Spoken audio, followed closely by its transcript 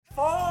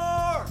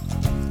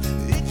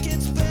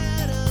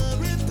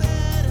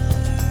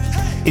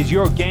Is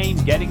your game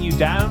getting you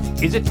down?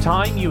 Is it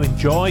time you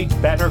enjoyed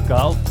better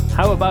golf?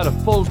 How about a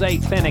full-day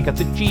clinic at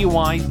the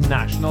GUI's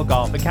National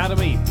Golf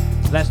Academy?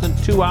 Less than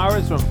 2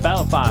 hours from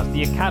Belfast,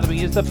 the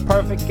Academy is the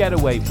perfect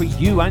getaway for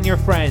you and your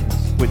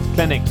friends. With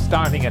clinics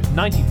starting at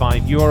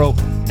 €95,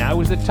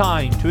 now is the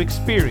time to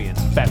experience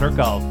better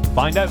golf.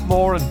 Find out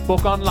more and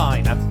book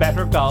online at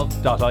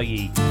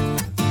bettergolf.ie.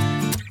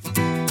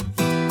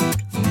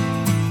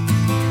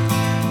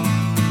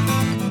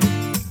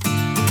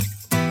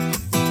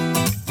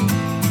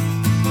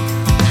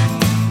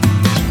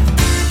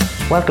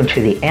 Welcome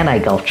to the NI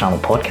Golf Channel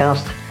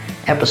podcast,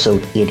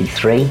 episode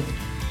 83.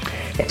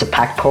 It's a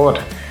packed pod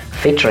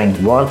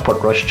featuring Royal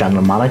Portrush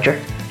General Manager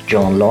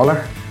John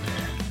Lawlor,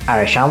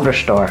 Irish Amateur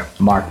star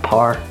Mark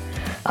Power,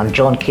 and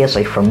John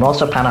Casey from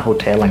Rosapenna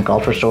Hotel and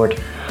Golf Resort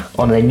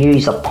on the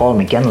news that Paul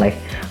McGinley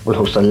will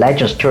host a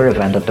Legends Tour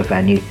event at the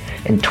venue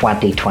in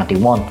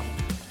 2021.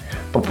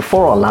 But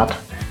before all that,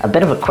 a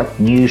bit of a quick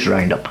news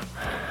roundup.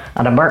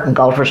 And American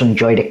golfers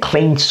enjoyed a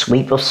clean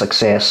sweep of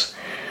success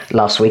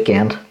last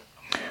weekend.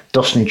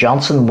 Dustin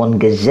Johnson won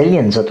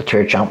gazillions at the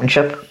Tour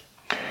Championship.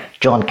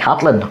 John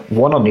Catlin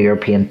won on the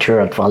European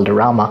Tour at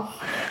Valderrama.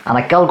 And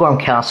at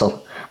Kilgorm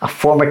Castle, a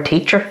former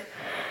teacher,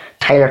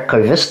 Tyler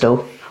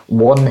Covisto,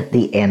 won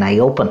the NI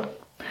Open.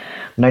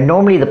 Now,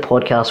 normally the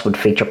podcast would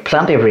feature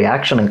plenty of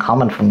reaction and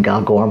comment from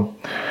Kilgorm,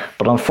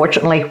 but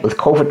unfortunately, with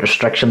COVID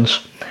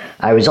restrictions,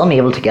 I was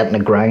unable to get in the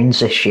grounds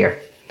this year.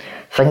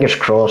 Fingers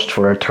crossed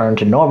for a return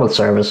to normal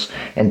service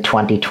in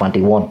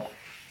 2021.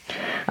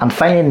 And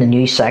finally, in the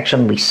news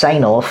section, we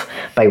sign off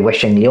by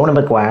wishing Leona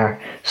Maguire,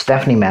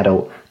 Stephanie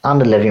Meadow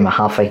and Olivia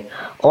Mahaffey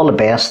all the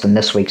best in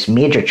this week's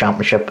major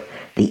championship,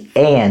 the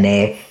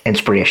ANA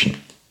Inspiration.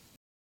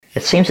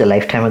 It seems a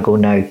lifetime ago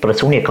now, but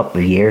it's only a couple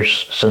of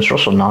years since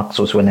Russell Knox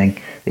was winning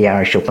the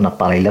Irish Open at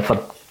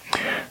Ballyliffin.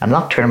 And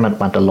that tournament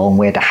went a long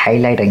way to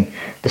highlighting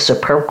the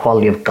superb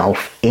quality of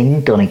golf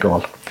in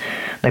Donegal.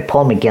 Now,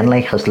 Paul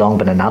McGinley has long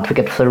been an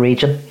advocate for the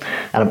region,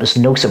 and it was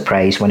no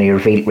surprise when he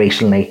revealed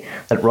recently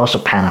that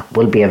Rosapenna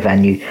will be a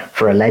venue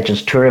for a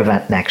Legends Tour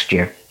event next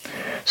year.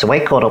 So I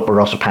caught up with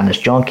Rosapenna's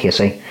John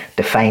Casey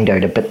to find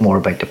out a bit more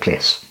about the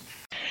place.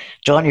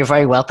 John, you're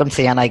very welcome to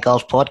the NI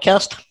Golf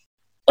podcast.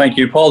 Thank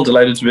you, Paul.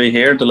 Delighted to be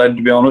here. Delighted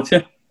to be on with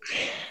you.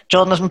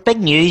 John, there's some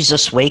big news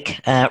this week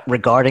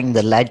regarding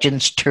the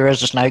Legends Tour,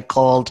 as it's now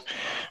called,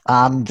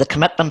 and the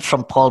commitment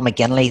from Paul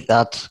McGinley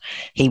that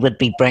he would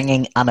be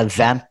bringing an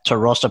event to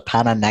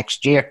Rosapenna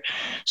next year.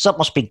 So that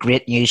must be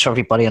great news for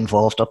everybody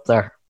involved up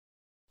there.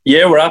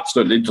 Yeah, we're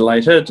absolutely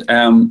delighted.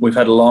 We've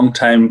had a long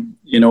time,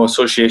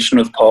 association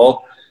with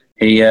Paul.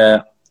 He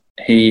had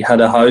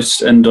a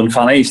house in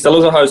Dunfanny. He still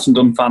has a house in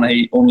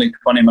Dunfanny, only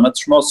 20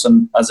 minutes from us.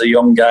 And as a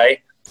young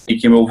guy, he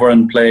came over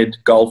and played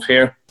golf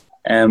here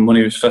when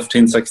he was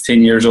 15,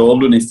 16 years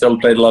old, and he still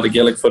played a lot of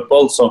Gaelic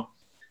football. So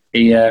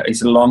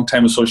he's a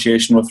long-time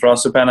association with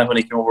Rosapenna. When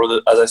he came over,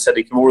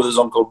 he came over with his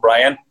uncle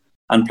Brian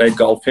and played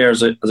golf here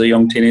as a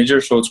young teenager.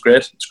 So it's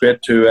great. It's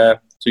great to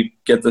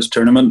get this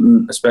tournament,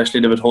 and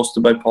especially to have it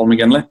hosted by Paul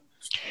McGinley.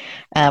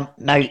 Now,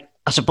 I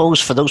suppose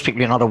for those people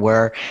who are not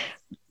aware,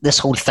 this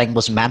whole thing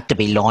was meant to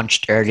be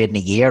launched earlier in the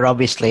year,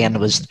 obviously, and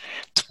there was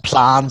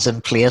plans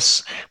in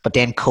place, but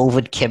then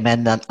COVID came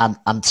in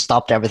and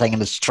stopped everything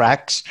in its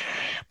tracks.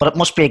 But it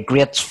must be a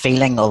great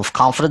feeling of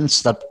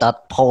confidence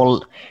that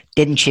Paul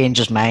didn't change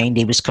his mind.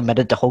 He was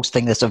committed to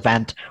hosting this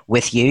event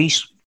with you.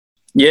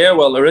 Yeah,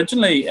 well,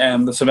 originally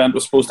this event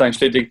was supposed to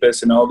actually take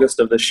place in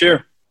August of this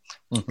year,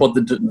 but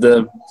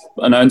the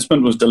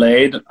announcement was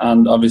delayed,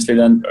 and obviously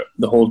then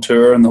the whole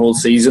tour and the whole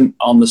season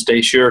on the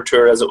Stayshire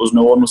Tour, as it was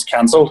known, was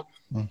cancelled.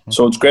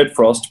 So it's great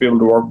for us to be able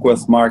to work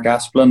with Mark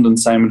Aspland and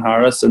Simon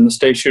Harris in the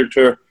Stayshire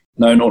Tour,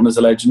 now known as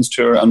the Legends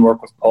Tour, and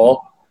work with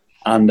Paul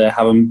and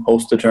have him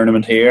host the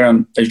tournament here.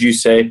 And as you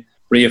say,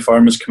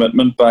 reaffirm his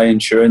commitment by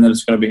ensuring that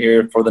it's going to be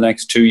here for the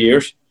next 2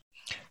 years.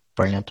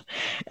 Brilliant.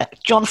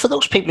 John, for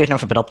those people who've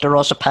never been up to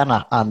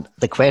Rosapenna, and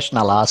the question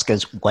I'll ask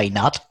is, why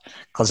not?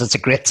 Because it's a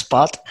great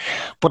spot.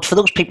 But for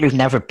those people who've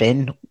never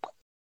been,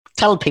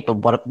 tell people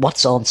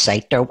what's on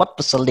site there. What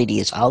facility do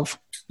you have?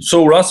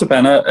 So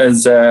Rosapenna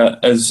is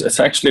it's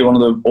actually one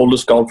of the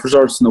oldest golf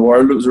resorts in the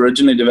world. It was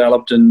originally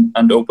developed and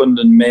opened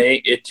in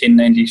May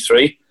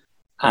 1893.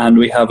 And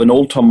we have an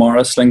old Tom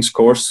Morris links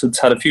course.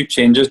 It's had a few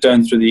changes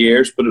down through the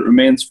years, but it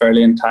remains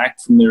fairly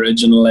intact from the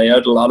original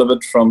layout. A lot of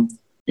it from,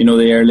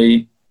 the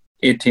early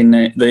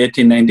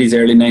 1890s,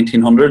 early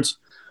 1900s.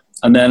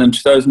 And then in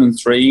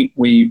 2003,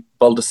 we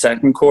built a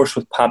second course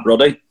with Pat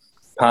Ruddy.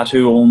 Pat,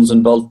 who owns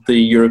and built the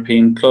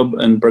European Club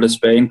in British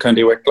Bay in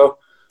County Wicklow.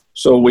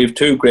 So we have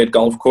two great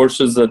golf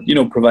courses that,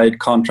 provide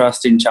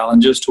contrasting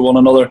challenges to one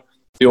another.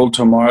 The Old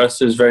Tom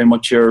Morris is very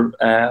much your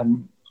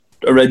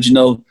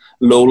original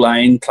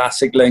low-line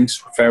classic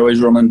links, fairways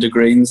running to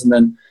greens, and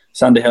then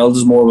Sandy Hills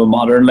is more of a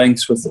modern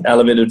links with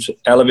elevated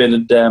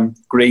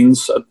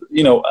greens,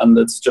 and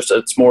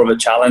it's more of a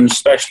challenge,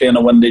 especially on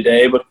a windy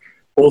day. But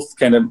both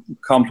kind of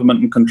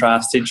complement and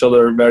contrast each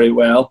other very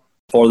well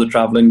for the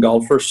travelling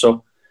golfers.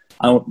 So,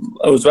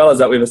 as well as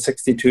that, we have a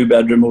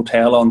 62-bedroom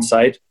hotel on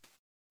site.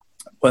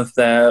 with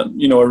a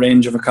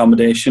range of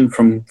accommodation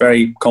from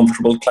very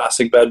comfortable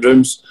classic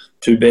bedrooms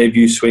to bay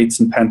view suites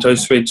and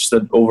penthouse suites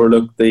that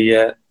overlook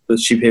the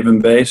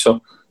Sheephaven Bay.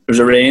 So there's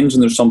a range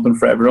and there's something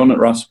for everyone at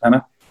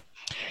Rosapenna.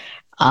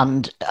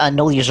 And I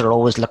know you are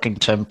always looking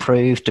to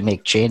improve, to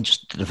make changes,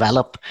 to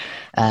develop.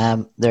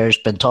 There's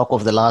been talk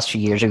over the last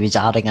few years of he's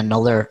adding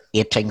another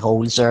 18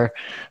 holes there,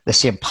 the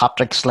St.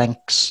 Patrick's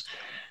Links.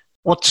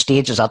 What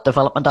stage is that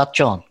development at,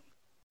 John?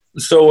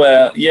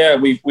 So,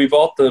 we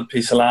bought the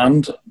piece of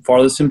land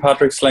for the St.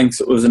 Patrick's Links.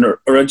 It was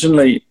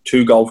originally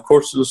 2 golf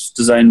courses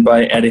designed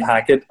by Eddie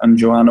Hackett and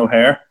Joanne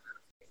O'Hare.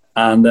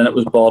 And then it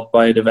was bought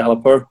by a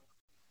developer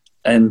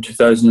in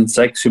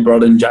 2006 who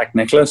brought in Jack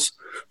Nicklaus.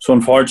 So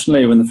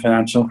unfortunately, when the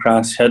financial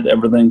crash hit,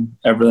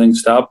 everything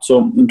stopped.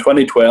 So in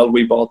 2012,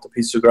 we bought the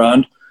piece of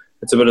ground.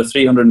 It's about a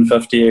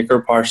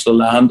 350-acre parcel of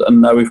land,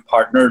 and now we've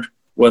partnered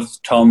with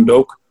Tom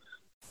Doak,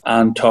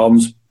 and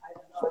Tom's,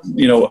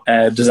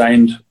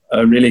 designed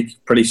a really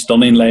pretty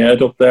stunning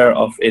layout up there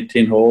of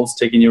 18 holes,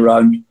 taking you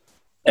around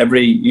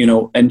every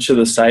inch of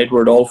the site.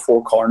 We're at all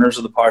 4 corners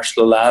of the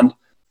parcel of land,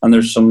 and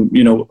there's some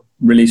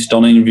really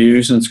stunning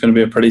views, and it's going to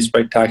be a pretty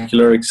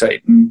spectacular,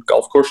 exciting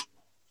golf course.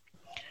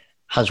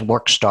 Has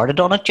work started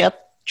on it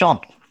yet,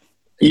 John?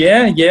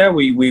 Yeah,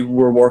 we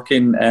were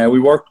working. We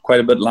worked quite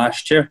a bit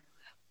last year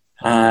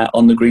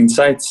on the green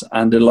sites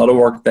and did a lot of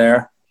work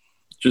there,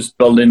 just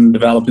building,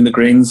 developing the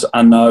greens,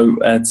 and now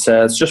it's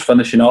just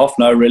finishing off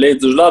now. Really,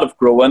 there's a lot of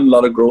growing, a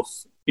lot of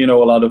growth. A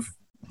lot of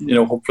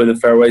hopefully the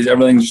fairways,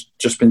 everything's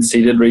just been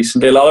seeded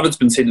recently. A lot of it's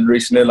been seeded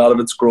recently. A lot of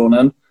it's grown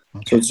in.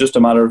 Okay. So it's just a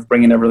matter of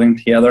bringing everything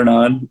together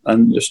now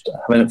and just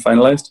having it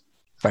finalised.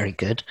 Very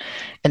good.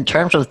 In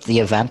terms of the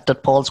event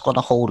that Paul's going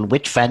to hold,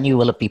 which venue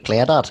will it be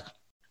played at?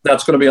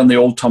 That's going to be on the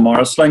old Tom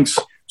Morris links.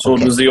 So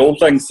okay. It was the old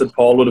links that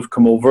Paul would have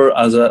come over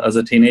as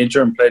a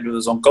teenager and played with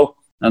his uncle.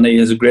 And he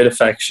has a great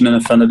affection and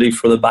affinity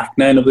for the back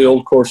nine of the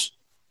old course.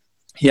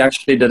 He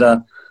actually did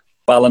a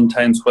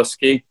Ballantine's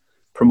Whiskey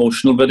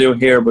promotional video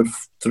here about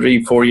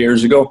 3-4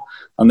 years ago.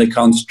 And they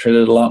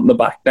concentrated a lot on the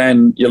back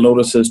nine. You'll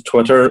notice his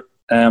Twitter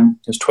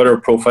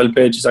profile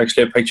page is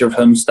actually a picture of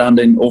him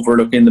standing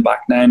overlooking the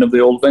back nine of the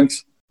old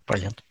links.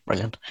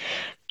 Brilliant.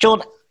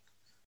 John,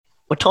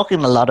 we're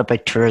talking a lot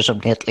about tourism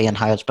lately and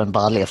how it's been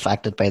badly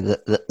affected by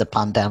the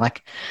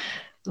pandemic.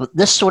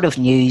 This sort of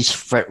news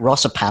for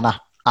Rosapenna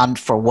and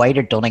for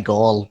wider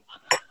Donegal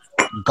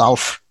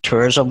golf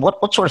tourism,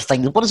 what sort of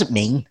thing, what does it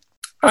mean?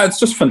 It's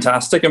just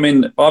fantastic. I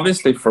mean,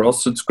 obviously for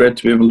us, it's great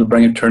to be able to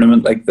bring a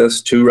tournament like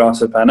this to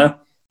Rosapenna.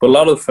 But a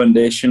lot of the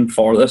foundation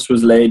for this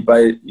was laid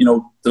by,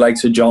 the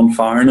likes of John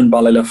Farn and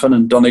Ballyliffin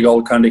and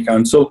Donegal County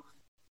Council,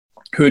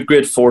 who had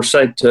great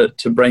foresight to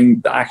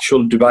bring the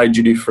actual Dubai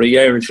Duty-Free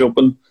Irish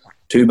Open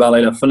to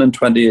Ballyliffin in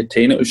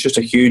 2018. It was just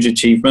a huge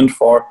achievement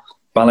for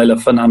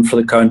Ballyliffin and for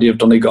the county of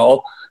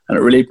Donegal, and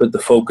it really put the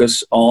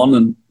focus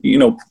on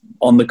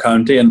the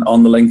county and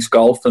on the links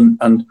golf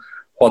and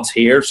what's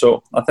here.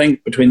 So I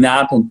think between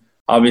that and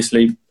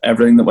obviously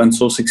everything that went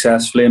so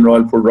successfully in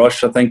Royal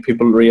Portrush, I think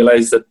people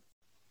realise that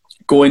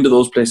going to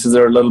those places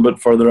that are a little bit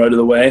further out of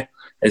the way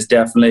is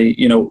definitely,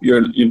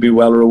 you'll be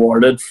well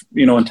rewarded,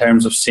 in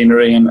terms of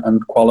scenery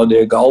and quality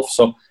of golf.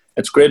 So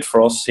it's great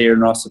for us here in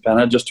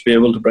Rosapenna just to be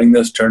able to bring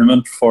this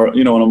tournament for,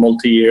 on a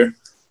multi-year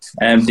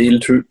deal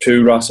to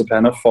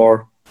Rosapenna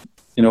for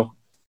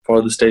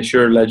the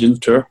Staysure Legends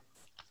Tour.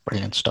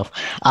 Brilliant stuff.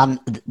 And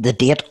the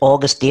date,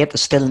 August date,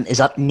 is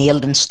that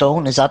nailed in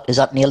stone? Is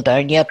that nailed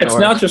down yet? It's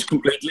not just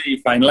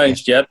completely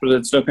finalised yet, but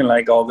it's looking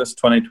like August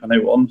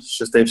 2021. It's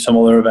just they have some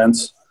other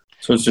events.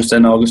 So it's just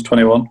in August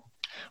 21.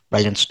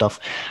 Brilliant stuff.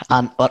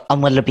 And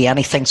will there be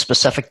anything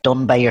specific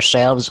done by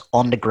yourselves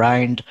on the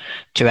ground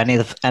to any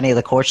of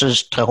the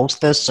courses to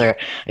host this, or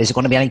is there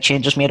going to be any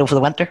changes made over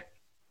the winter?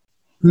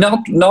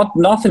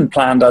 Nothing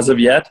planned as of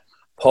yet.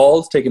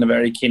 Paul's taken a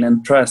very keen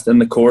interest in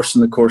the course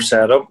and the course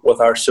setup with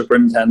our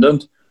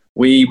superintendent.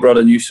 We brought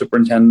a new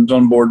superintendent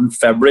on board in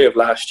February of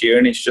last year,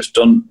 and he's just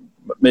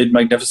made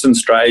magnificent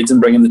strides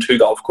in bringing the 2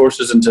 golf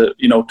courses into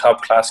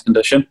top class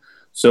condition.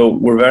 So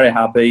we're very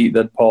happy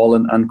that Paul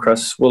and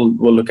Chris will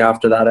look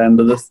after that end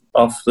of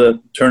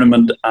the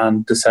tournament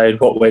and decide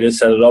what way to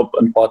set it up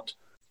and what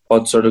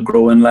sort of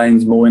growing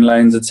lines, mowing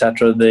lines,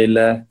 etc.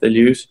 they'll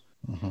use.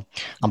 Mm-hmm.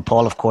 And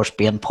Paul, of course,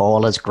 being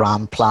Paul, has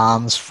grand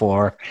plans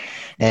for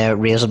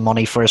raising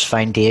money for his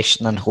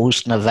foundation and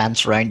hosting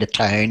events around the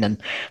town,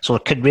 and so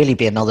it could really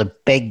be another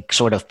big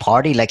sort of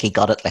party like he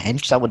got at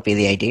Lahinch. That would be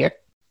the idea.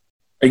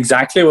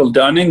 Exactly. Well,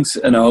 Downing's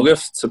in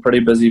August. It's a pretty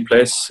busy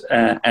place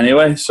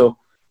anyway, so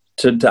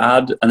to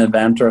add an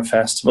event or a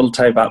festival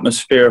type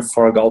atmosphere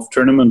for a golf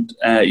tournament,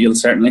 you'll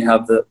certainly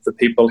have the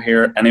people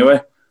here anyway.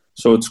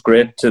 So it's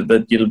great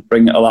that you'll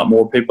bring a lot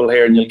more people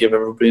here and you'll give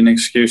everybody an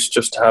excuse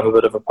just to have a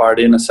bit of a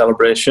party and a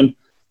celebration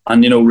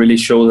and, really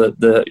show that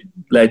the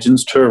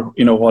Legends Tour,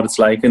 what it's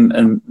like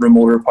in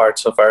remoter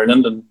parts of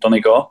Ireland and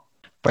Donegal.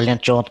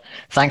 Brilliant, John.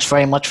 Thanks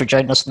very much for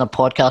joining us on the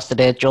podcast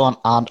today, John,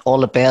 and all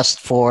the best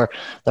for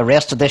the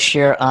rest of this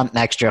year and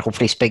next year.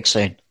 Hopefully speak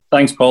soon.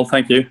 Thanks, Paul.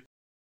 Thank you.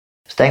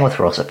 Staying with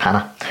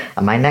Rosapenna,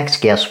 and my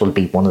next guest will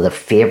be one of the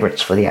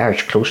favourites for the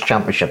Irish Close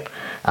Championship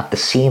at the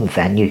same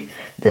venue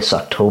this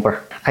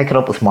October. I caught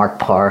up with Mark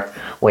Power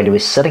while he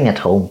was sitting at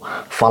home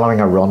following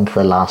a run to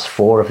the last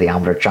 4 of the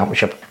Amateur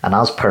Championship, and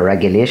as per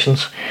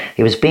regulations,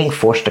 he was being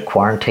forced to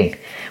quarantine,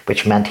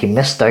 which meant he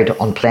missed out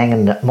on playing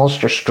in the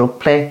Munster Stroke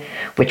Play,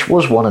 which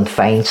was won in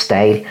fine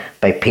style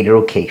by Peter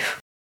O'Keefe.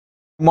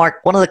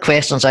 Mark, one of the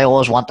questions I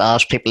always want to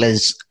ask people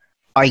is,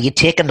 are you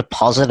taking the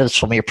positives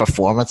from your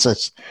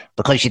performances?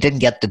 Because you didn't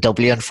get the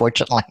W,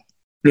 unfortunately.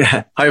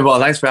 Yeah. Hi, Paul.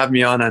 Thanks for having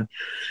me on. And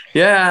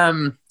yeah,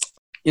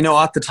 you know,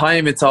 at the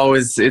time, it's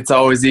always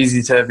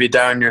easy to be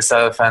down on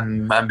yourself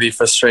and be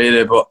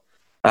frustrated. But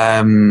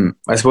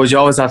I suppose you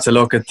always have to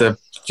look at the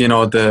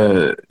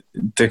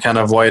kind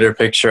of wider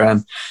picture.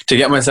 And to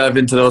get myself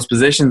into those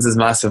positions is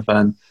massive.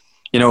 And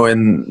you know,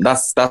 and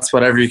that's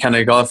what every kind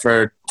of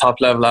golfer, top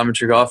level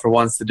amateur golfer,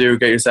 wants to do: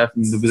 get yourself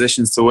in the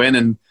positions to win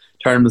in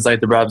tournaments like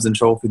the Brabazon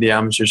Trophy, the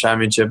Amateur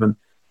Championship. And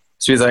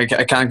so I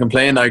can't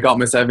complain. I got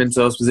myself into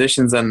those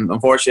positions, and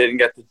unfortunately,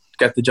 I didn't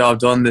get the job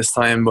done this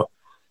time. But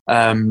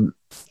I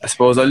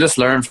suppose I'll just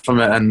learn from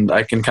it, and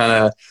I can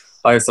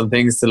I have some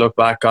things to look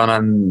back on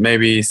and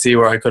maybe see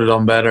where I could have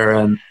done better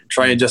and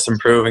try and just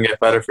improve and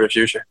get better for the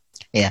future.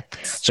 Yeah.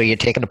 So you're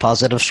taking the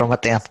positives from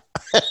it then?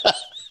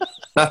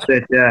 That's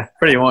it, yeah,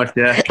 pretty much,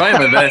 yeah. Trying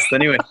my best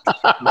anyway.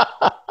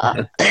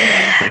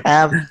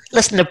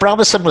 Listen, the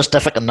Brabazon was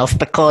difficult enough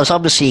because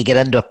obviously you get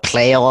into a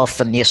playoff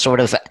and you sort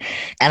of,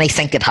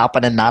 anything could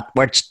happen in that,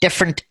 where it's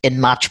different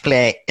in match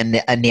play in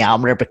the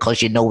amateur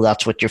because you know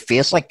that's what you're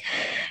facing.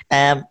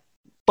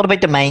 What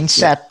about the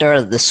mindset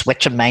or the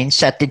switch in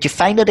mindset? Did you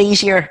find it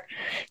easier,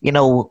 you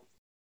know,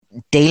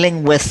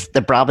 dealing with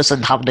the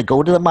Brabazon, having to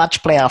go to the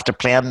match play after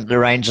playing the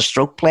rounds of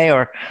stroke play,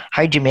 or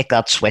how do you make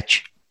that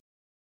switch?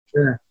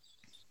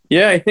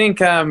 Yeah, I think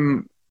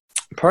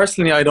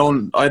personally, I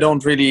wouldn't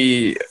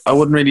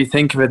really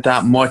think of it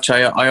that much.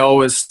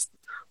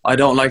 I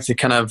don't like to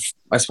kind of,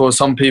 I suppose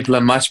some people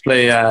in match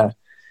play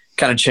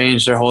kind of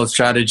change their whole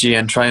strategy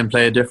and try and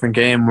play a different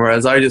game,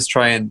 whereas I just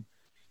try and,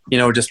 you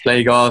know, just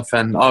play golf.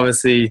 And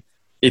obviously,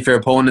 if your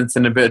opponent's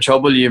in a bit of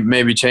trouble, you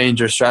maybe change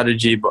your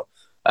strategy. But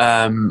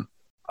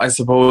I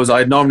suppose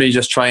I'd normally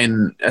just try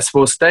and, I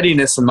suppose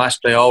steadiness in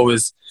match play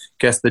always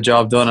gets the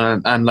job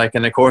done. And like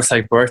in a course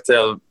like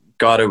Birkdale,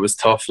 God, it was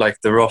tough.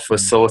 Like the rough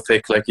was so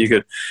thick, like you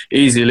could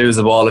easily lose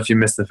a ball if you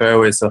missed the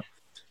fairway. So,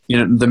 you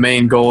know, the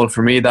main goal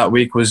for me that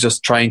week was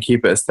just try and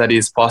keep it as steady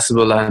as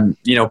possible and,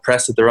 you know,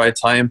 press at the right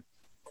time.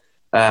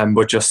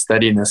 But just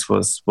steadiness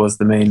was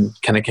the main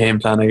kind of game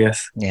plan, I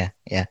guess. Yeah.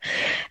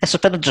 It's a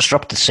bit of a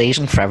disrupted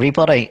season for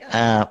everybody,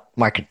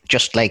 Mark.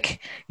 Just like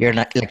you're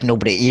not like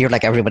nobody, you're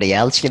like everybody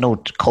else. You know,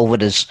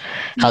 COVID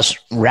has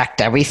wrecked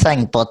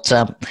everything. But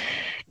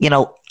you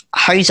know,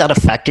 how's that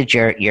affected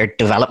your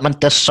development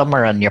this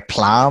summer and your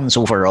plans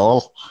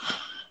overall?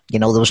 You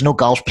know, there was no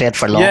golf played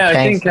for a long time. Yeah, I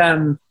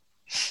think.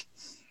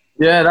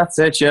 Yeah, that's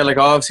it. Yeah, like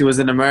obviously was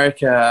in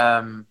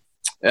America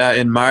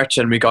in March,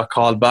 and we got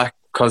called back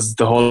because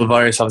the whole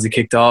virus obviously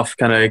kicked off,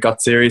 kind of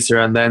got serious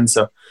around then.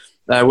 So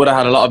I would have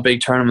had a lot of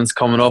big tournaments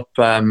coming up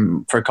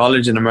for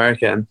college in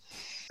America.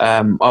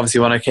 And obviously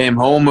when I came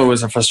home, it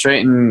was a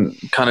frustrating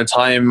kind of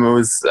time. It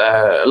was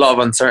a lot of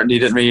uncertainty.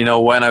 Didn't really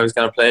know when I was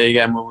going to play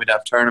again, when we'd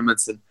have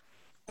tournaments.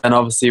 And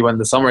obviously when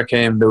the summer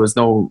came, there was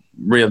no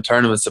real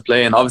tournaments to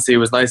play. And obviously it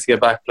was nice to get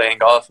back playing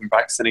golf and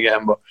practicing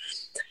again. But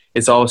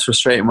it's always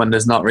frustrating when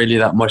there's not really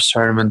that much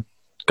tournament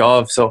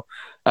golf. So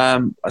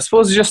I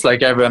suppose just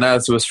like everyone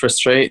else, it was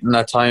frustrating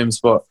at times,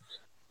 but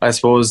I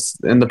suppose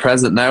in the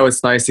present now,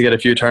 it's nice to get a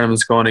few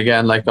tournaments going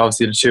again, like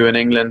obviously the 2 in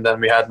England,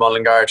 and we had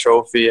Mullingar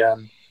Trophy,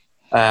 and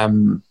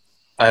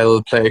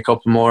I'll play a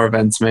couple more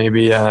events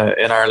maybe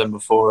in Ireland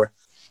before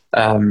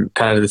kind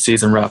of the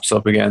season wraps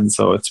up again.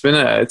 So it's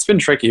been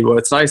tricky, but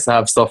it's nice to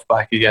have stuff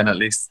back again at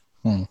least.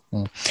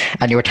 Mm-hmm.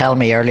 And you were telling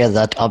me earlier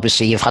that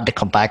obviously you've had to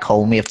come back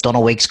home. You've done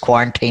a week's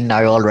quarantine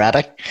now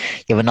already.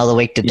 You have another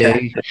week to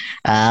do,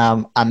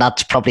 and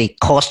that's probably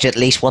cost you at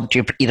least once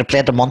you either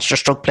played the Munster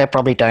Stroke Play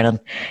probably down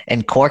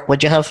in Cork.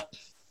 Would you have?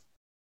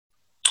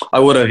 I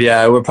would have,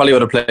 yeah. I probably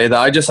would have played that.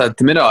 I just at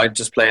the minute I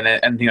just play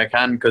anything I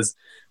can, because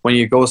when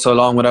you go so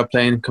long without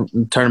playing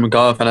tournament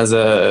golf, and as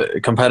a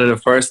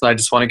competitive person, I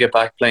just want to get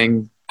back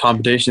playing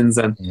competitions,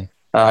 and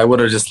I would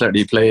have just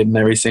literally played in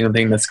every single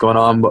thing that's going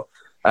on, but.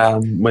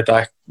 With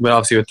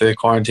the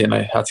quarantine,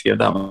 I had to give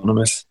that one a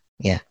miss.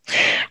 Yeah.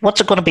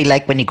 What's it going to be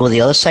like when you go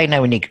the other side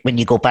now, when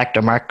you go back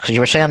to Mark? Because you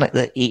were saying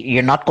that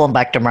you're not going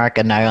back to Mark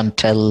now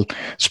until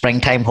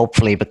springtime,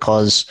 hopefully,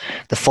 because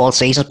the fall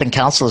season's been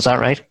cancelled. Is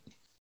that right?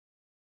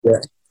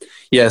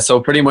 Yeah. So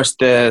pretty much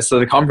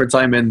the conference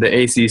I'm in, the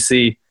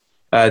ACC,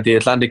 the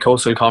Atlantic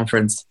Coastal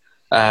Conference,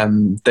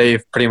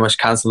 they've pretty much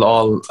cancelled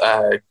all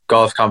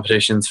golf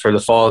competitions for the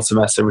fall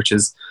semester, which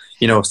is,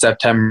 you know,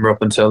 September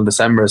up until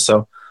December.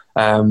 So.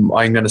 I'm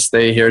going to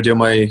stay here, do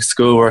my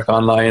schoolwork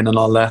online and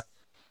all that,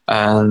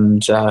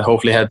 and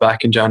hopefully head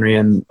back in January,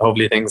 and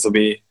hopefully things will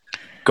be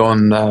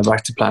going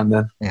back to plan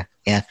then.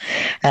 Yeah.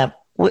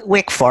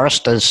 Wake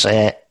Forest is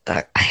a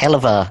hell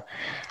of a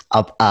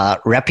a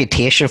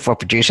reputation for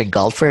producing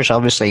golfers.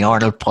 Obviously,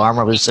 Arnold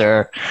Palmer was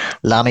there,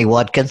 Lonnie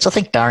Watkins. I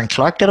think Darren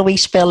Clark did a wee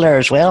spell there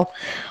as well.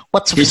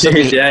 What's the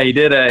facility? He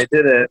did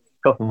a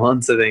couple of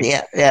months, I think.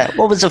 Yeah.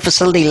 What was the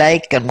facility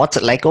like, and what's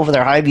it like over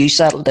there? How have you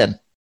settled in?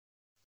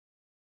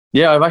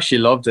 Yeah, I've actually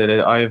loved it.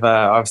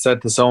 I've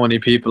said to so many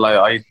people,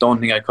 I don't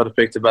think I could have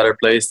picked a better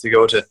place to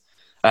go to.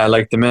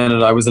 Like the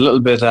minute I was a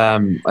little bit,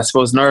 I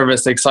suppose,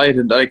 nervous,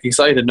 excited,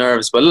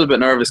 nervous, but a little bit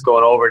nervous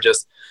going over.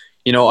 Just,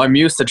 I'm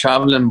used to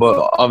traveling,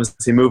 but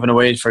obviously moving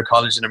away for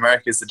college in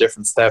America is a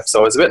different step.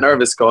 So I was a bit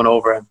nervous going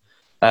over, and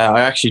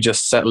I actually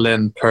just settled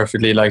in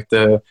perfectly. Like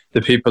the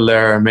people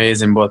there are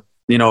amazing, but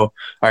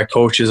our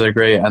coaches are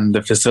great, and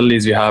the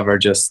facilities we have are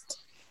just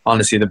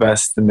honestly the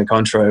best in the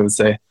country, I would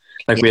say.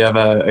 Like we have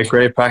a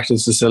great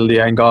practice facility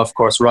and golf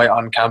course right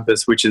on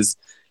campus, which is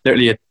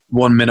literally a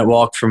 1 minute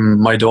walk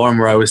from my dorm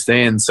where I was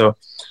staying. So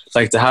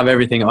like to have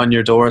everything on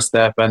your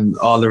doorstep and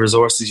all the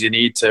resources you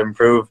need to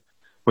improve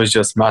was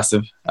just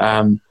massive.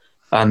 And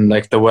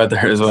like the weather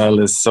as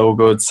well is so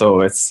good. So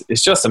it's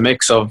just a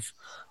mix of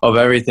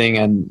everything,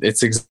 and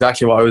it's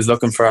exactly what I was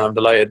looking for. And I'm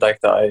delighted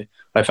like that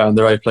I found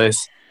the right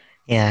place.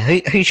 Yeah.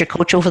 Who's your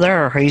coach over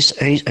there, or who's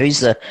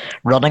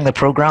running the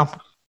program?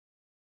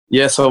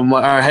 Yeah, so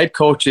our head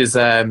coach is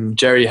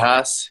Jerry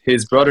Haas.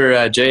 His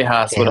brother Jay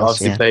Haas would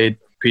obviously played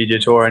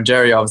PGA Tour, and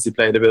Jerry obviously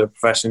played a bit of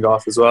professional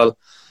golf as well.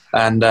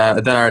 And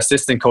then our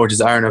assistant coach is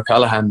Aaron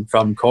O'Callaghan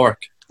from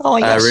Cork. Oh,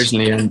 yes.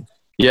 Originally, and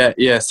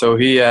yeah. So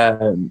he,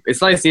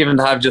 it's nice even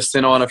to have just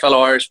a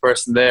fellow Irish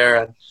person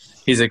there, and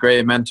he's a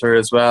great mentor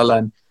as well.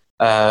 And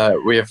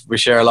we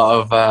share a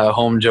lot of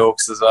home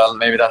jokes as well.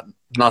 Maybe that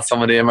not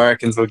some of the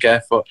Americans will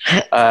get, but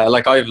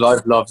like I've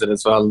loved it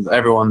as well.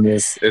 Everyone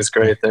is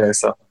great there.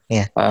 So.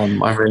 Yeah,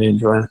 I'm really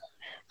enjoying it.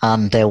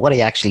 And what are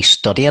you actually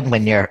studying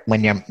when you're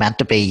meant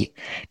to be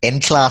in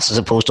class as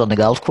opposed to on the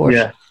golf course?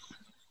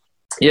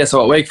 Yeah.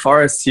 So at Wake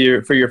Forest,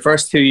 for your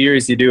first 2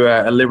 years, you do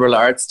a liberal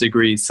arts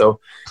degree. So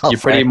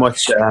you're pretty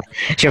much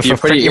you're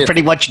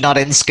pretty much not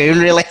in school,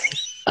 really.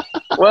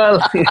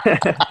 Well,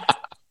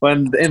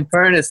 when in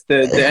fairness,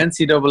 the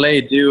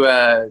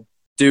NCAA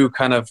do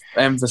kind of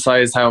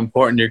emphasize how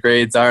important your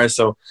grades are.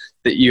 So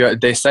that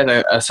they set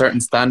a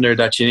certain standard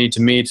that you need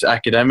to meet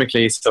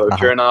academically. So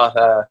if you're not,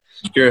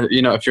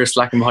 if you're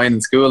slacking behind in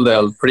school,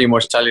 they'll pretty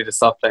much tell you to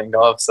stop playing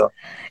golf. So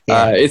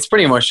it's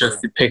pretty much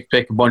just pick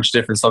a bunch of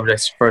different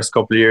subjects the first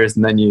couple of years,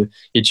 and then you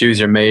choose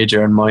your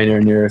major and minor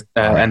in your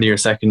end of your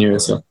second year.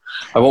 So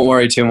I won't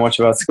worry too much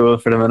about school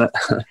for the minute.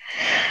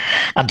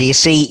 And do you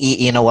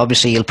see,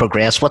 obviously you'll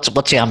progress. What's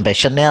the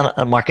ambition then,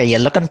 Mark? Are you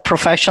looking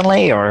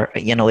professionally, or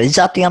is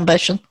that the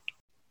ambition?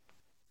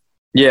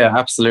 Yeah,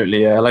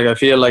 absolutely. Yeah, like I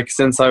feel like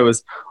since I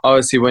was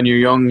obviously when you're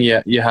young,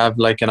 you have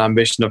like an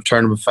ambition of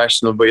turning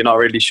professional, but you're not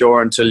really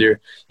sure until you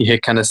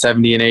hit kind of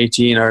 70 and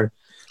 18, or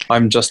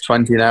I'm just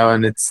 20 now,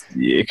 and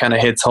it kind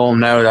of hits home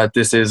now that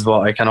this is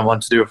what I kind of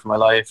want to do for my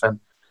life.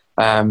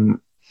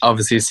 And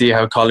obviously see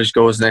how college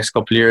goes the next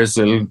couple of years.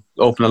 It'll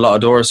open a lot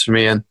of doors for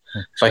me, and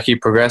if I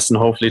keep progressing,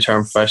 hopefully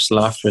turn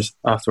professional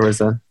afterwards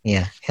then.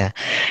 Yeah.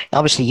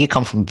 Obviously, you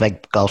come from a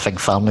big golfing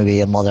family with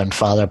your mother and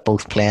father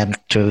both playing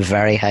to a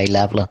very high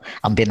level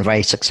and being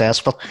very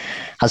successful.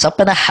 Has that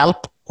been a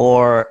help,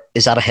 or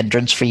is that a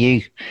hindrance for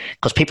you?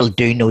 Because people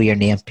do know your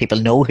name. People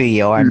know who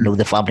you are and know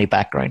the family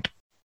background.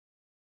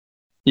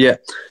 Yeah.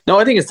 No,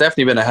 I think it's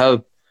definitely been a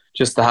help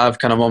just to have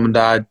kind of mum and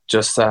dad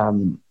just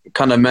kind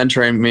of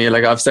mentoring me.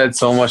 Like I've said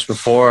so much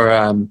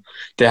before,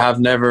 they have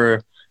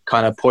never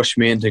kind of pushed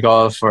me into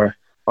golf or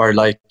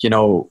like, I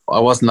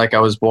wasn't like I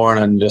was born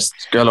and just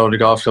a load of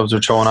golf clubs were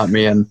thrown at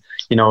me and,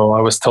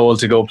 I was told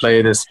to go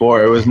play this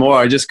sport. It was more,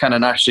 I just kind of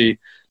naturally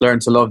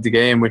learned to love the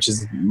game, which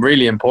is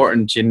really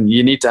important.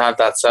 You need to have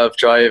that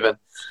self-drive.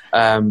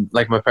 And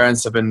like my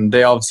parents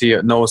they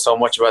obviously know so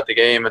much about the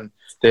game, and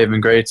they've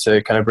been great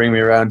to kind of bring me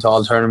around to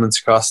all tournaments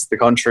across the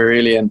country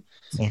really and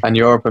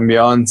Europe and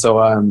beyond.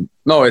 So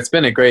no, it's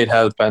been a great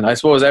help, and I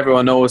suppose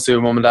everyone knows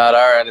who mum and dad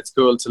are, and it's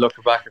cool to look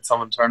back at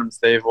some of the tournaments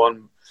they've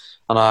won,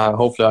 and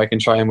hopefully I can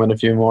try and win a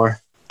few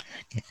more.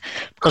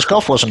 Because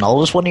golf wasn't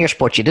always one of your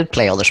sports. You did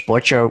play other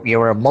sports. You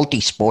were a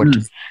multi-sport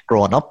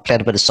growing up.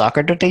 Played a bit of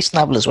soccer to a decent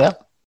level as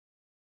well.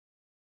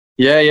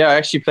 Yeah, I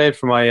actually played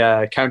for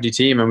my county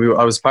team, and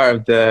I was part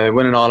of the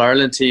Winning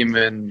All-Ireland team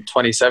in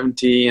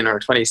 2017 or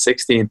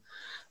 2016.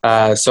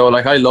 So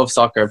like I love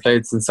soccer. I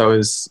played since I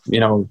was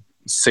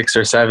 6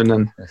 or 7,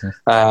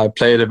 and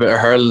played a bit of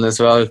hurling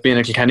as well. Being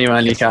a Kilkenny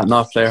man, you can't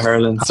not play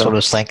hurling. That's what I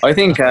was thinking. I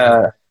think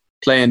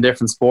playing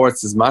different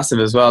sports is massive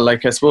as well.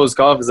 Like I suppose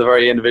golf is a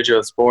very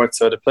individual sport,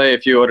 so to play a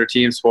few other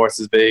team sports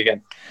is big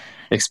and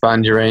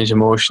expand your range of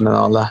motion and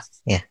all that.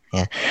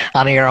 Yeah.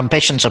 And your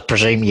ambitions, I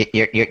presume,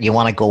 you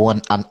want to go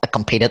and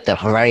compete at the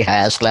very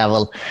highest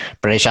level.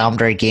 British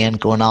Amateur again,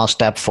 going all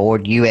step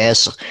forward.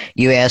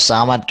 US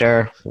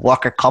Amateur,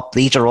 Walker Cup.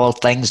 These are all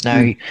things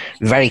now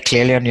very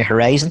clearly on your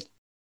horizon.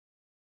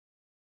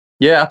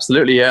 Yeah,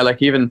 absolutely. Yeah,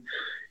 like even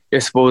I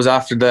suppose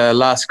after the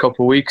last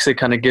couple of weeks, it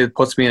kind of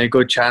puts me in a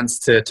good chance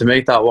to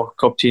make that Walker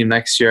Cup team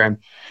next year. And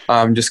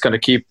I'm just going to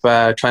keep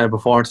trying to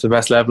perform to the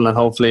best level. And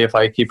hopefully if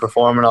I keep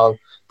performing, all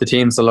the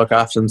teams will look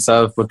after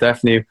themselves. But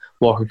definitely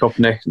Walker Cup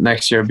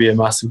next year would be a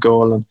massive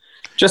goal. And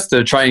just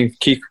to try and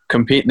keep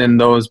competing in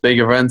those big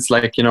events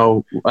like,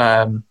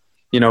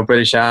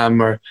 British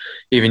Am or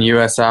even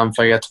US Am if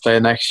I get to play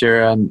next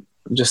year, and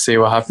just see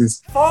what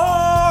happens.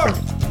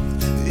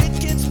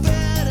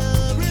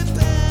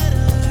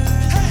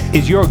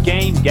 Is your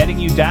game getting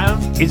you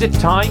down? Is it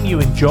time you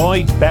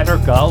enjoyed better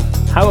golf?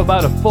 How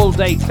about a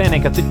full-day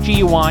clinic at the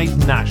GUI's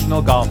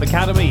National Golf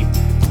Academy?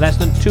 Less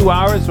than 2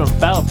 hours from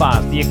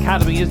Belfast, the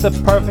Academy is the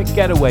perfect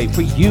getaway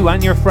for you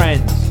and your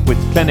friends. With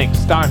clinics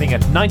starting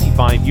at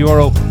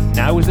 €95,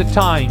 now is the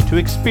time to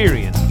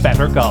experience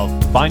better golf.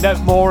 Find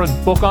out more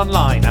and book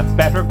online at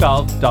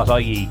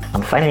bettergolf.ie.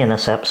 And finally in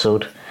this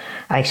episode,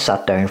 I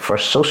sat down for a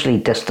socially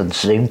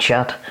distanced Zoom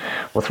chat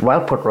with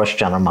Royal Portrush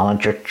General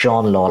Manager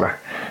John Lawlor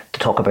to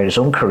talk about his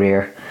own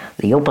career,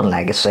 the Open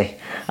legacy,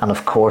 and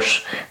of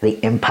course,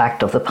 the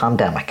impact of the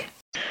pandemic.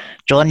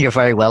 John, you're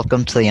very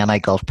welcome to the NI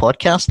Golf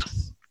Podcast.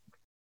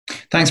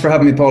 Thanks for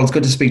having me, Paul. It's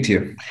good to speak to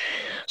you.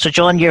 So,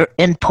 John, you're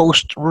in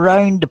post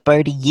round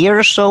about a year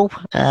or so.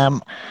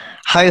 How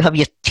have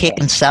you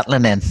taken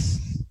settling in?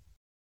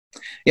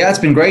 Yeah, it's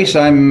been great.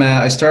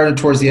 I started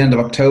towards the end of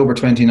October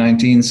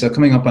 2019, so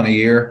coming up on a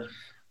year.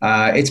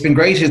 It's been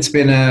great. It's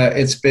been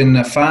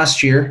a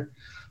fast year.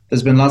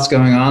 There's been lots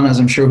going on, as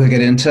I'm sure we'll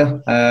get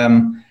into.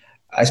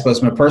 I suppose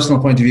from a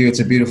personal point of view, it's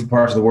a beautiful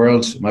part of the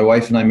world. My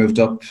wife and I moved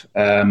up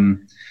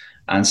and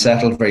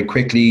settled very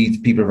quickly.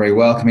 People are very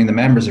welcoming. The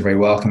members are very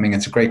welcoming.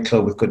 It's a great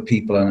club with good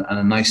people and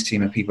a nice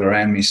team of people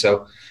around me.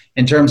 So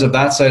in terms of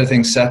that side of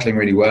things, settling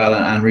really well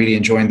and really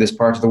enjoying this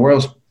part of the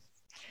world.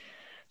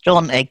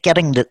 John,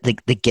 getting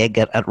the gig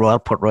at Royal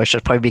Portrush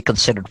is probably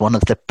considered one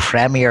of the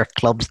premier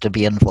clubs to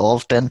be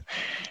involved in.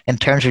 In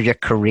terms of your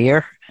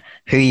career,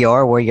 who you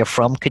are, where you're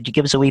from, could you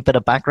give us a wee bit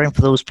of background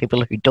for those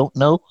people who don't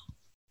know?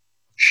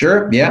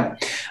 Sure, yeah.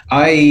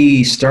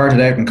 I started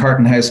out in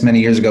Carton House many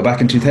years ago,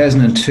 back in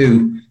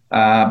 2002,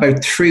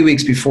 about 3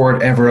 weeks before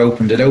it ever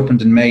opened. It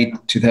opened in May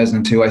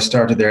 2002. I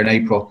started there in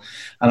April,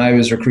 and I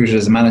was recruited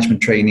as a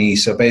management trainee.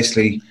 So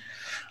basically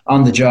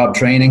on-the-job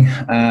training,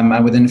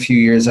 and within a few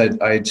years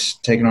I'd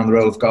taken on the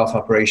role of golf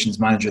operations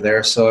manager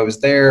there. So I was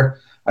there.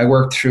 I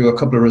worked through a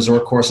couple of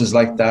resort courses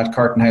like that,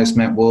 Carton House,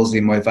 Mount Wolseley,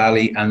 Moy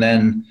Valley, and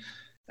then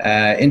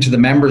into the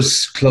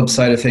members club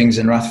side of things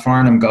in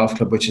Rathfarnham Golf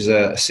Club, which is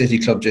a city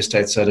club just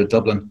outside of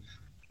Dublin,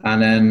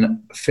 and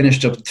then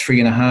finished up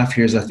 3.5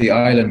 years at the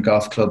Island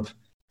Golf Club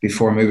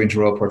before moving to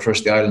Royal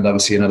Portrush. The Island,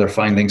 obviously another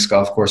fine links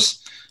golf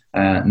course,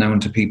 known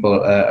to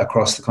people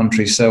across the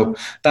country. So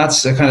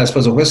that's a kind of, I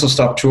suppose, a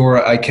whistle-stop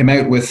tour. I came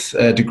out with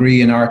a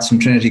degree in arts from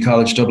Trinity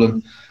College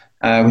Dublin,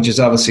 which is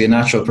obviously a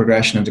natural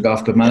progression into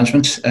golf club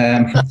management.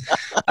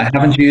 I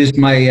haven't used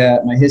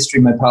my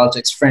history, my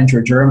politics, French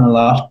or German a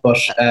lot, but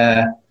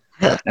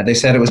they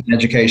said it was an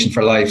education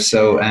for life.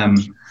 So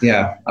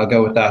yeah, I'll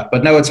go with that.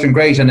 But no, it's been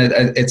great, and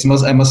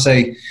I must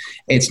say,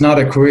 it's not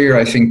a career.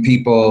 I think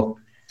people,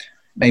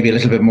 maybe a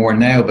little bit more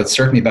now, but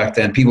certainly back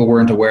then, people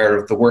weren't aware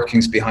of the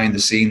workings behind the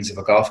scenes of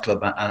a golf club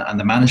and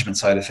the management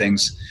side of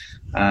things.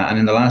 And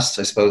in the last,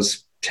 I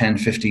suppose, 10,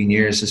 15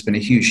 years, there's been a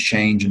huge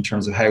change in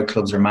terms of how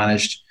clubs are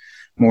managed,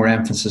 more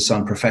emphasis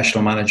on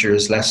professional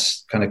managers,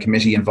 less kind of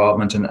committee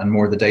involvement, and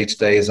more the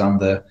day-to-day is on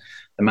the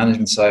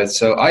management side.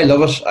 So I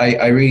love it.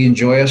 I really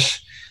enjoy it.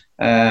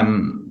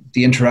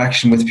 The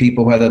interaction with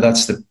people, whether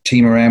that's the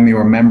team around me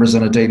or members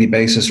on a daily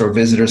basis or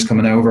visitors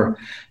coming over,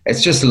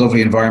 it's just a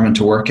lovely environment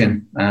to work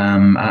in.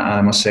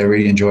 I must say I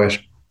really enjoy it.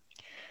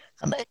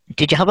 And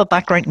did you have a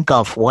background in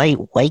golf? Why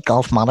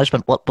golf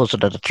management? What was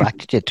it that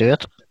attracted you to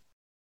it?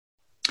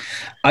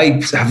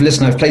 I've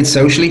played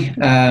socially.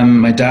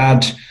 My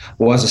dad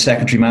was a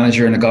secretary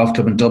manager in a golf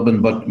club in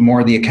Dublin, but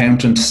more the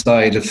accountant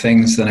side of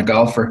things than a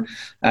golfer.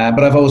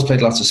 But I've always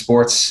played lots of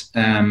sports.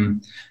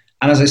 And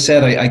as I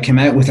said, I came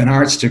out with an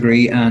arts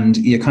degree, and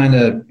you kind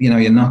of,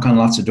 you knock on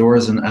lots of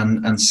doors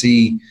and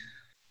see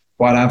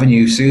what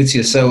avenue suits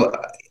you. So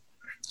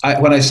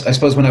I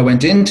suppose when I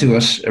went into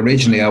it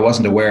originally, I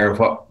wasn't aware of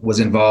what was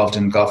involved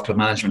in golf club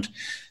management.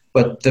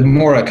 But the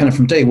more I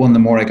from day one, the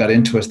more I got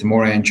into it, the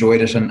more I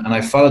enjoyed it. And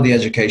I followed the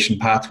education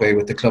pathway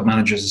with the Club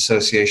Managers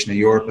Association of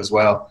Europe as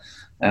well.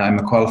 I'm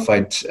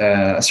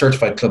a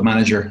certified club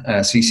manager,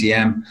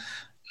 CCM.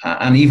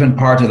 And even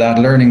part of that,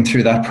 learning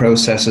through that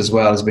process as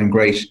well has been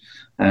great.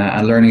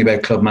 And learning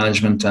about club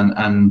management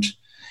and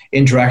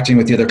interacting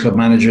with the other club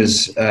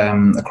managers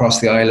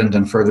across the island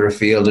and further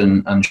afield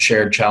and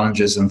shared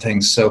challenges and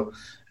things. So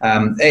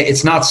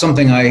it's not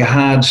something I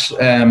had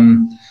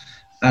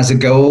as a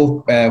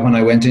goal when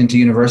I went into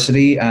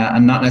university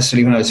and not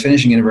necessarily when I was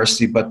finishing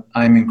university, but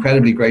I'm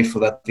incredibly grateful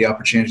that the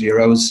opportunity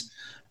arose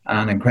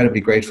and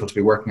incredibly grateful to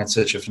be working at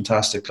such a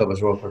fantastic club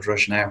as Royal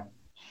Portrush now.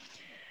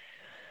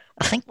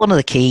 I think one of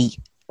the key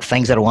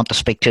things that I want to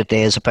speak to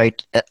today is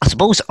about, I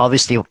suppose,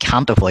 obviously we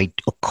can't avoid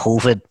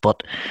COVID,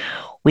 but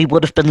we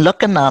would have been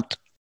looking at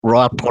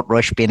Royal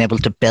Portrush being able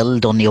to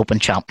build on the Open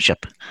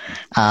Championship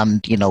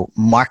and,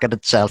 market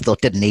itself, though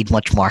it didn't need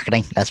much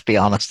marketing, let's be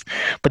honest.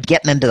 But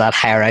getting into that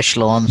higher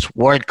echelons,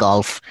 World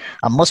Golf,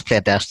 a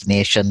must-play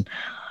destination,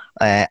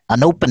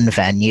 an open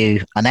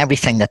venue, and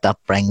everything that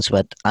brings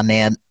with, and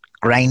then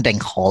grinding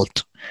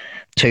halt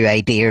to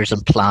ideas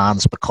and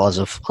plans because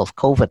of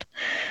COVID.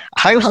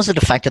 How has it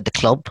affected the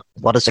club?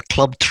 What has the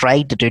club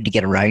tried to do to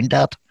get around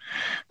that?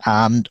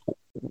 And,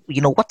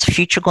 what's the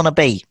future going to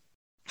be?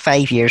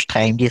 5 years'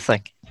 time, do you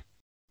think?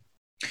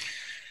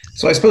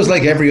 So I suppose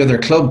like every other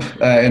club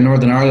in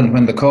Northern Ireland,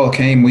 when the call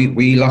came,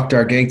 we locked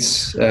our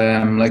gates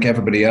like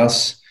everybody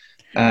else.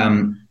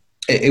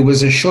 It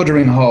was a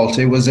shuddering halt.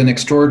 It was an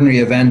extraordinary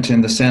event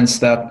in the sense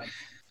that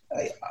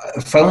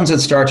phones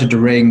had started to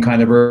ring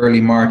kind of early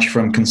March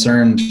from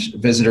concerned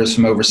visitors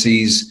from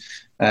overseas,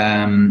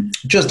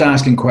 just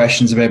asking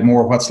questions about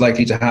more what's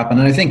likely to happen.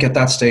 And I think at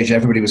that stage,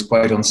 everybody was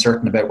quite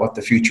uncertain about what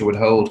the future would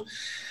hold.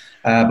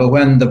 But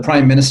when the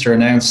Prime Minister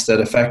announced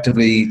that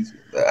effectively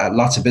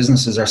lots of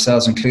businesses,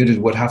 ourselves included,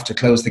 would have to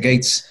close the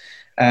gates,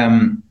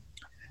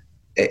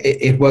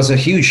 it was a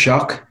huge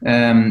shock.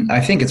 I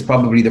think it's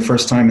probably the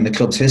first time in the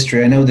club's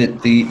history. I know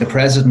that the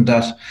president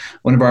at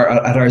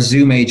our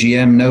Zoom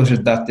AGM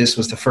noted that this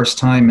was the first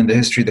time in the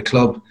history of the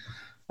club,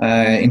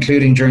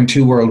 including during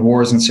 2 world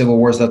wars and civil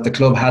wars, that the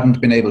club hadn't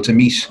been able to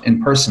meet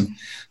in person.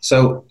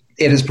 So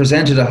it has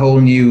presented a whole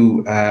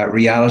new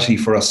reality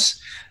for us.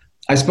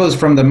 I suppose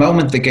from the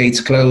moment the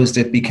gates closed,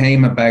 it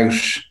became about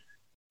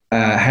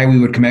how we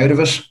would come out of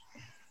it.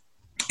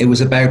 It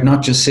was about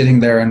not just sitting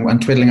there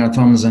and twiddling our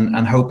thumbs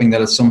and hoping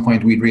that at some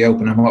point we'd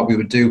reopen and what we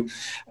would do.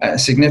 A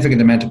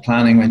significant amount of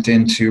planning went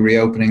into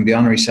reopening. The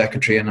Honorary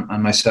Secretary and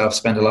myself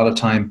spent a lot of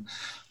time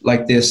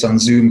like this on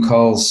Zoom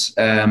calls,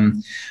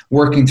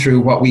 working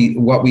through what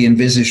we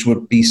envisaged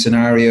would be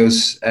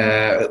scenarios.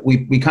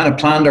 We kind of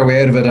planned our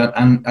way out of it,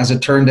 and as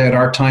it turned out,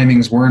 our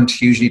timings weren't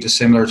hugely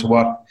dissimilar to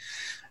what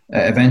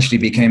eventually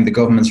became the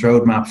government's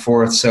roadmap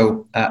for it.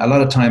 So a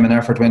lot of time and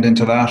effort went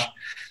into that.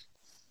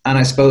 And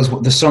I suppose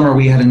the summer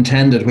we had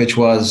intended, which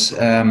was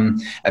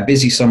a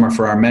busy summer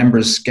for our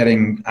members,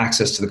 getting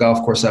access to the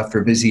golf course after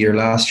a busy year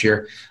last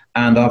year,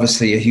 and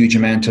obviously a huge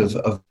amount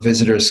of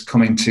visitors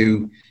coming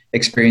to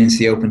experience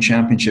the Open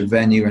Championship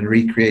venue and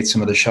recreate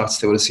some of the shots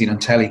they would have seen on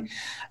telly.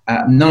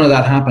 None of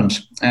that happened.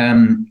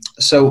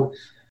 So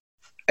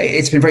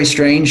it's been very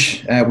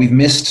strange. We've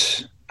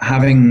missed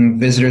having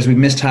visitors. We've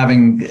missed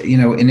having,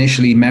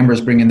 initially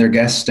members bringing their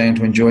guests down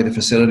to enjoy the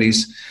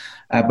facilities.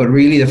 But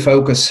really the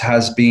focus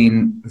has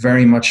been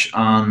very much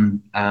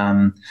on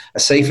a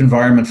safe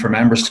environment for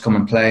members to come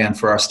and play and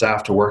for our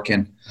staff to work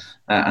in.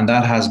 And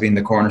that has been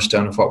the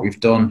cornerstone of what we've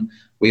done.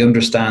 We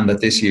understand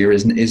that this year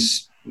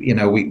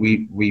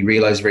we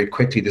realized very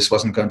quickly this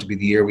wasn't going to be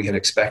the year we had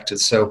expected.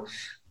 So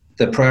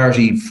the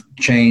priority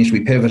changed,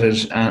 we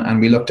pivoted, and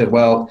we looked at,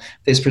 well,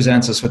 this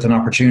presents us with an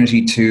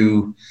opportunity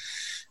to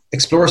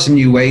explore some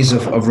new ways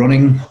of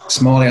running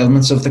small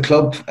elements of the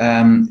club.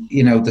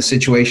 The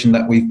situation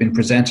that we've been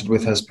presented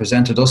with has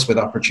presented us with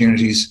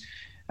opportunities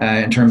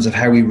in terms of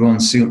how we run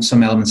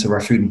some elements of our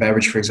food and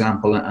beverage, for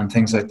example, and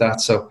things like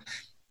that. So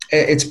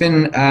it's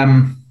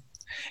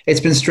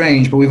been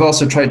strange, but we've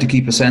also tried to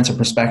keep a sense of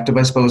perspective.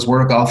 I suppose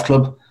we're a golf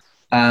club.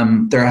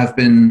 There have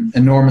been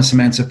enormous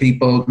amounts of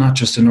people, not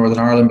just in Northern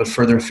Ireland, but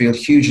further afield,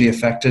 hugely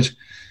affected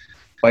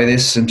by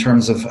this in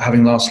terms of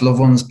having lost loved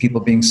ones, people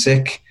being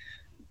sick,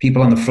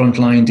 people on the front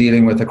line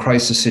dealing with a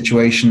crisis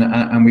situation.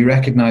 And we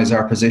recognise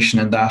our position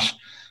in that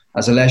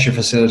as a leisure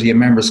facility, a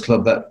members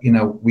club, that,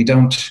 we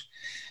don't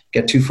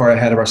get too far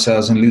ahead of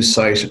ourselves and lose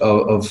sight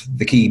of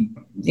the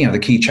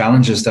key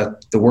challenges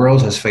that the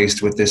world has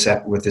faced with this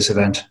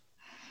event.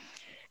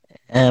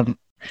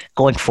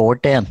 Going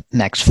forward then,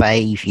 next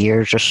 5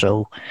 years or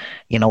so,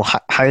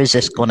 how is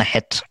this going to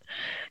hit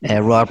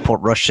Royal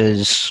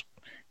Portrush's,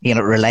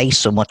 rely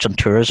so much on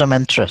tourism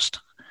interest?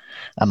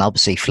 And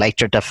obviously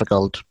flights are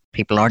difficult,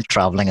 people aren't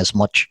travelling as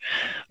much.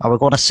 Are we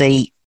going to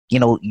see,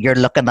 you're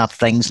looking at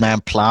things now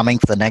and planning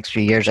for the next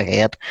few years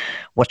ahead.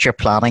 What's your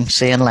planning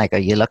saying? Like, are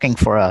you looking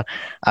for a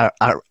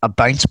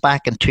bounce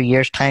back in 2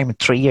 years' time, in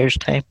 3 years'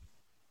 time?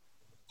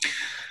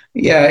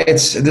 Yeah,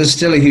 there's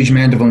still a huge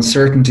amount of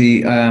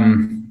uncertainty.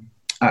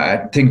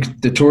 I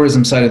think the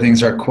tourism side of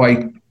things are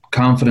quite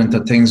confident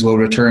that things will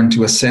return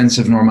to a sense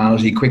of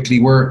normality quickly.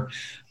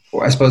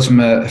 I suppose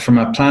from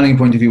a planning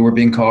point of view, we're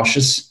being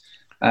cautious.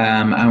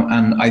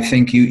 And I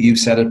think you've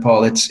said it,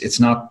 Paul, it's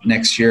not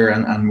next year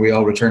and we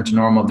all return to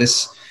normal.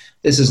 This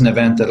is an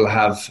event that'll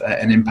have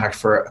an impact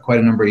for quite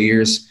a number of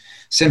years.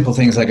 Simple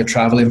things like a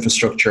travel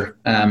infrastructure,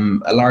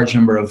 a large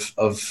number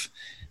of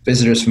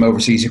visitors from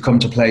overseas who come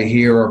to play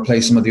here or play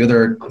some of the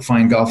other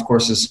fine golf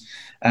courses.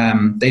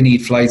 They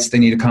need flights, they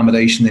need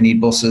accommodation, they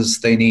need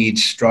buses, they need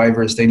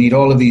drivers, they need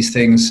all of these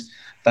things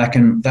that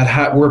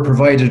were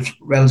provided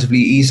relatively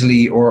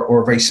easily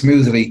or very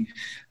smoothly.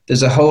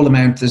 There's a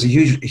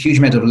huge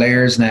amount of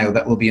layers now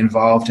that will be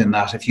involved in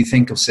that. If you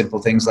think of simple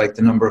things like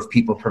the number of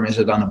people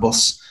permitted on a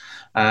bus,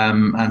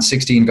 and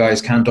 16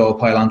 guys can't all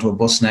pile onto a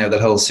bus now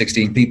that holds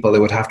 16 people.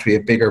 There would have to be a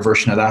bigger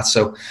version of that.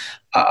 So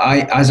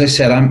as I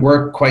said,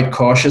 we're quite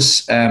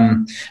cautious.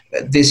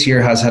 This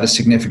year has had a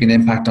significant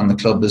impact on the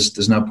club.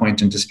 There's no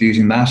point in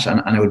disputing that,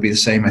 and it would be the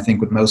same, I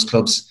think, with most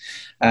clubs.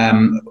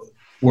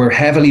 We're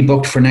heavily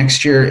booked for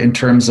next year in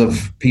terms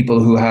of people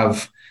who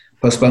have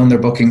postponed their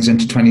bookings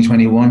into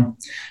 2021.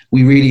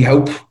 We really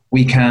hope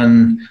we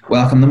can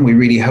welcome them. We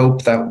really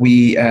hope that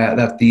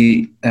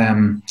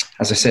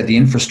as I said, the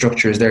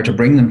infrastructure is there to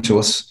bring them to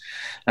us,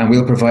 and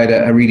we'll provide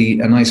a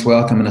nice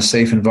welcome and a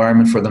safe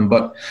environment for them.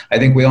 But I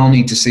think we all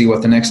need to see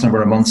what the next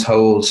number of months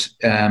hold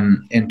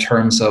in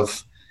terms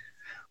of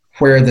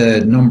where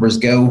the numbers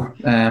go,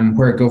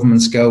 where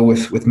governments go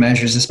with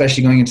measures,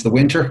 especially going into the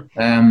winter.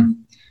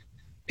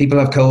 People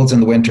have colds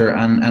in the winter,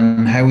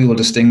 and how we will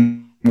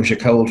distinguish a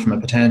cold from a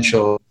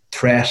potential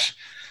threat.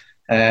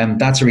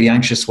 That's a really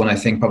anxious one, I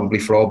think, probably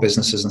for all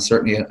businesses and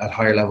certainly at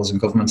higher levels in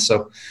government.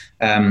 So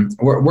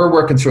we're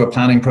working through a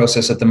planning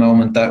process at the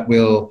moment that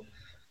will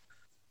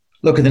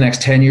look at the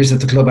next 10 years at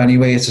the club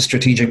anyway. It's a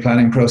strategic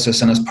planning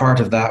process, and as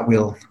part of that,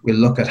 we'll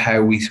look at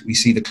how we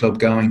see the club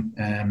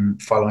going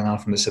following on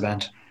from this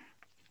event.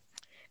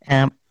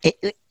 In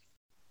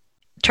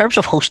terms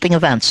of hosting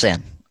events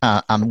then,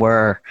 and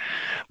where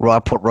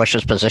Royal Portrush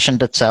has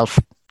positioned itself,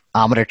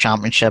 Amateur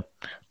Championship,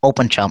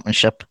 Open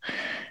Championship,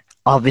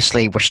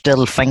 obviously we're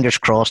still fingers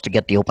crossed to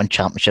get the Open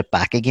Championship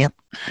back again,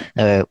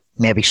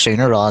 maybe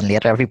sooner rather than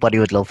later. Everybody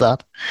would love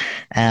that.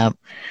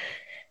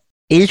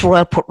 Is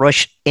Royal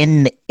Portrush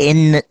in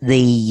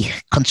the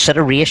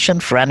consideration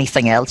for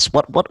anything else?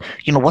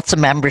 What's the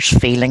members'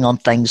 feeling on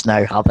things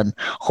now, having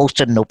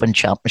hosted an Open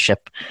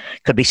Championship?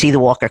 Could we see the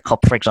Walker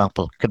Cup, for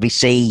example? Could we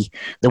see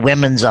the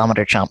Women's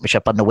Amateur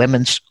Championship and the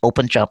Women's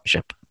Open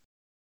Championship?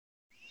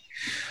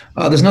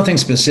 There's nothing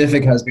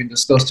specific has been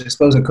discussed. I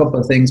suppose a couple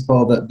of things,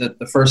 Paul.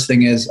 The first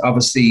thing is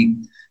obviously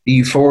the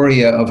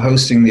euphoria of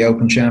hosting the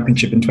Open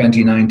Championship in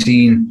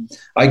 2019.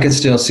 I could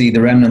still see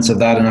the remnants of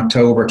that in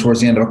October,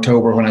 towards the end of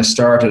October when I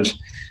started.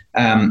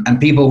 And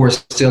people were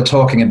still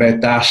talking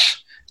about that.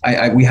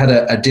 We had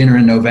a dinner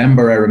in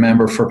November, I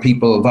remember, for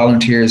people,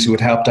 volunteers who had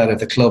helped out at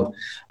the club.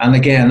 And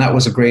again, that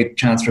was a great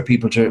chance for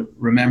people to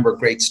remember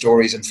great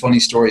stories and funny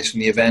stories from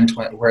the event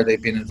where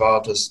they've been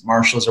involved as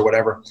marshals or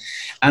whatever.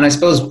 And I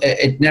suppose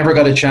it never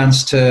got a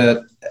chance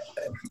to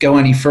go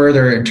any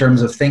further in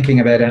terms of thinking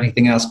about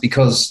anything else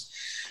because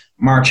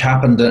March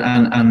happened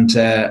and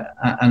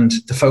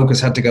the focus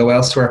had to go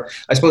elsewhere.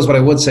 I suppose what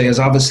I would say is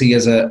obviously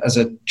as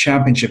a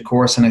championship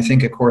course, and I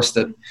think a course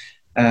that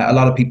a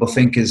lot of people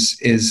think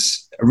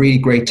is a really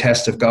great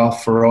test of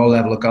golf for all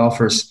level of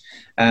golfers.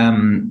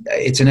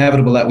 It's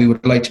inevitable that we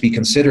would like to be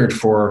considered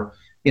for,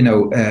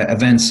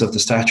 events of the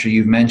stature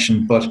you've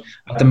mentioned. But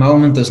at the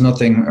moment, there's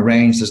nothing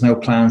arranged. There's no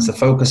plans. The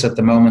focus at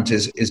the moment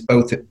is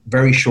both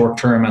very short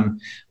term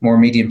and more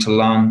medium to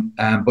long,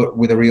 but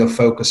with a real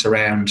focus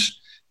around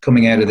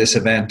coming out of this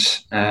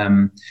event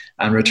and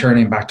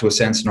returning back to a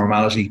sense of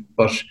normality.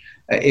 But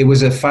it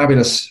was a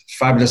fabulous.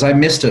 I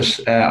missed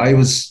it. I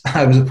was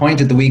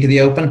appointed the week of the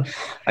Open.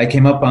 I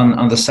came up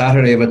on the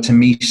Saturday of it to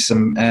meet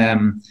some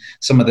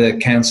of the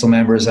council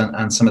members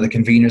and some of the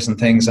conveners and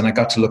things, and I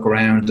got to look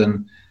around,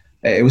 and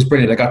it was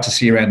brilliant. I got to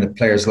see around the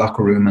players'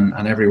 locker room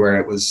and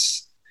everywhere.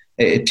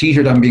 It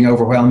teetered on being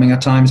overwhelming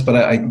at times, but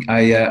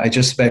I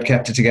just about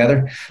kept it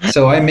together.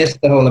 So I missed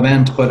the whole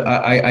event, but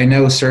I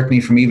know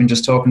certainly from even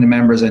just talking to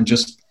members and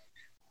just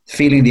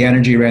feeling the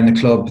energy around the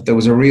club, there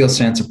was a real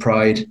sense of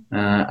pride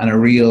and a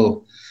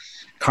real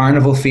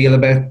carnival feel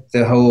about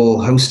the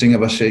whole hosting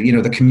of it.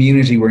 The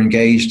community were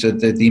engaged,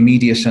 the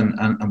immediate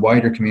and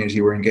wider community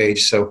were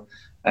engaged. So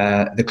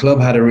the club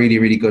had a really,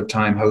 really good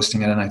time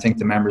hosting it, and I think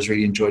the members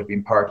really enjoyed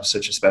being part of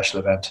such a special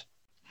event.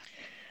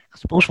 I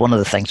suppose one of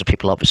the things that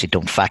people obviously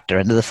don't factor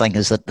into the thing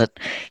is that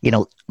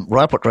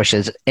Royal Portrush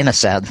is, in a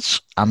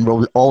sense, and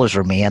will always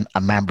remain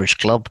a members'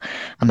 club.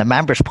 And the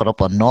members put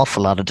up an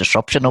awful lot of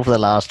disruption over the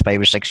last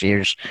 5 or 6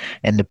 years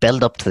in the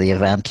build-up to the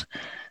event.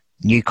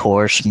 New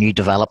course, new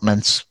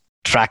developments,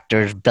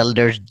 tractors,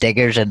 builders,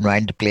 diggers in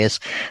round the place.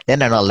 Then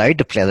they're not allowed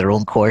to play their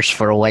own course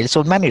for a while.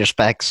 So in many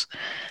respects,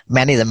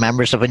 many of the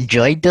members have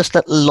enjoyed this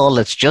little lull.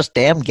 It's just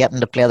them getting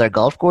to play their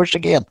golf course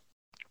again.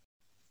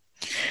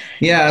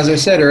 Yeah, as I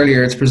said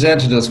earlier, it's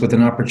presented us with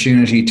an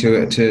opportunity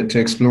to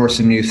explore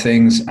some new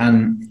things.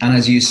 And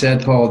as you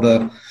said, Paul,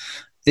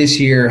 this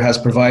year has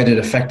provided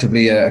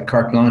effectively a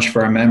carte blanche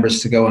for our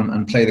members to go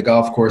and play the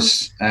golf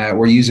course.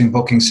 We're using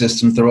booking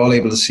systems. They're all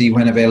able to see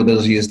when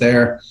availability is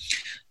there.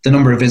 The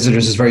number of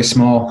visitors is very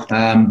small.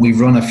 We've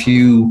run a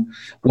few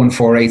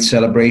 148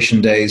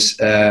 celebration days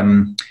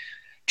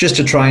just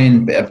to try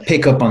and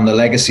pick up on the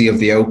legacy of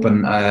the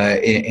Open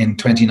in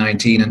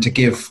 2019 and to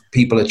give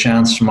people a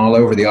chance from all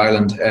over the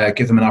island,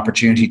 give them an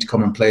opportunity to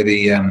come and play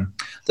the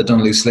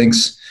Dunluce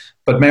Links.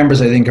 But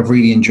members, I think, have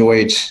really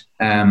enjoyed,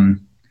 as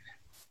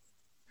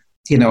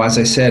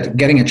I said,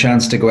 getting a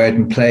chance to go out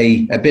and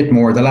play a bit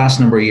more. The last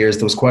number of years,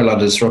 there was quite a lot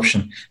of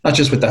disruption, not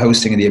just with the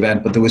hosting of the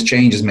event, but there was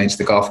changes made to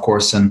the golf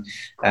course. And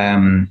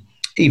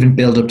even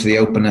build up to the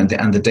Open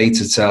and the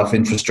dates itself,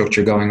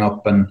 infrastructure going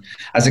up. And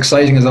as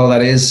exciting as all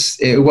that is,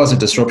 it was a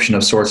disruption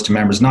of sorts to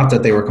members. Not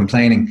that they were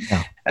complaining.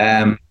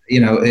 Yeah.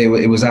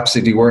 It was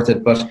absolutely worth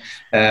it. But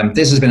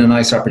this has been a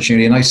nice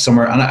opportunity, a nice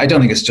summer. And I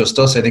don't think it's just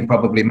us. I think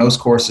probably most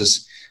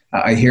courses,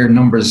 I hear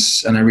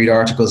numbers and I read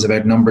articles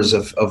about numbers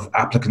of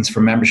applicants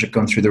for membership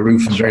going through the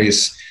roof in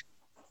various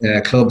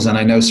clubs. And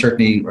I know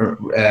certainly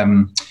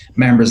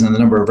members and the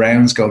number of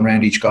rounds going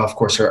around each golf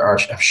course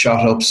have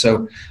shot up.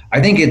 So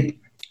I think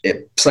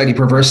it slightly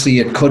perversely,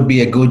 it could be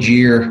a good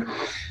year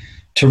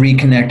to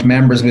reconnect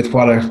members with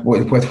what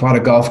a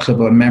golf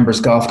club, a members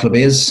golf club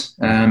is.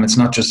 It's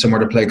not just somewhere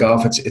to play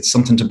golf. It's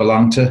something to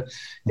belong to.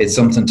 It's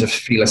something to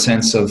feel a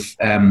sense of,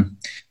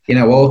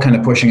 all kind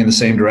of pushing in the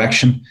same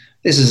direction.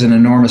 This is an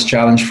enormous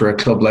challenge for a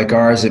club like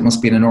ours. It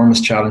must be an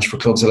enormous challenge for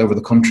clubs all over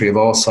the country of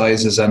all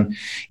sizes. And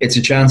it's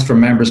a chance for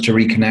members to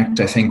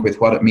reconnect, I think,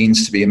 with what it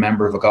means to be a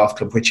member of a golf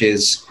club, which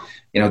is,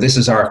 this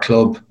is our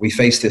club. We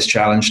face this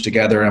challenge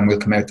together and we'll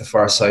come out the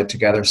far side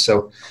together.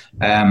 So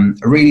a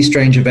really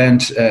strange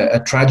event,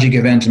 a tragic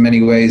event in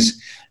many ways.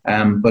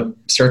 But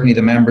certainly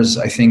the members,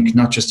 I think,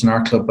 not just in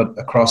our club, but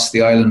across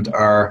the island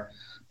are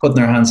putting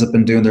their hands up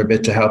and doing their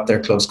bit to help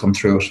their clubs come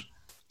through it.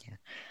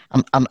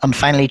 And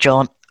finally,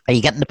 John, are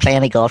you getting to play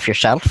any golf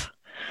yourself?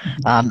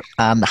 And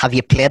have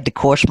you played the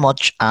course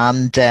much?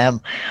 And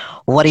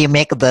what do you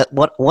make of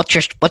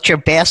what's your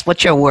best?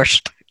 What's your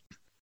worst?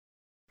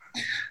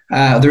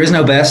 There is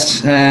no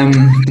best.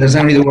 There's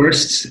only the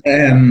worst.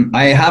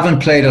 I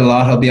haven't played a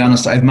lot, I'll be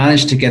honest. I've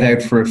managed to get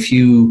out for a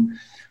few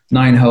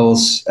 9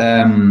 holes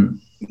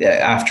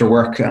after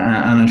work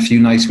and a few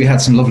nights. We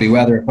had some lovely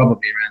weather,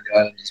 probably around the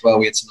island as well.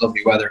 We had some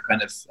lovely weather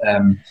kind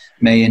of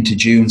May into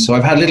June. So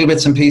I've had little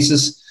bits and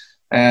pieces.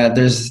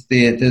 There's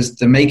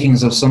the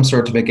makings of some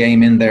sort of a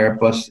game in there,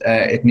 but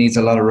it needs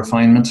a lot of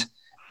refinement.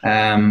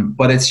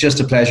 But it's just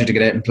a pleasure to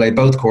get out and play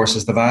both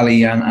courses, the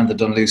Valley and the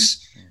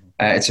Dunluce.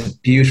 It's a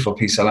beautiful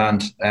piece of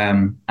land.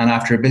 And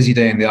after a busy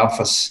day in the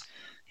office,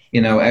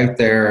 out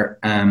there,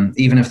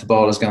 even if the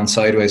ball is going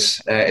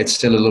sideways, it's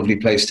still a lovely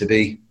place to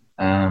be.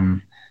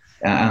 And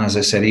as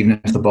I said,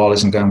 even if the ball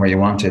isn't going where you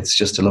want it, it's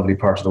just a lovely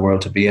part of the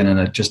world to be in,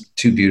 and just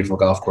 2 beautiful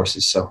golf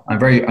courses. So I'm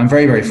very,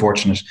 very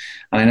fortunate,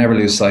 and I never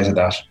lose sight of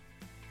that.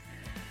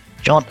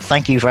 John,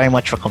 thank you very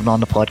much for coming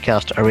on the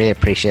podcast. I really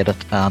appreciate it,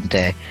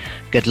 and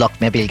good luck.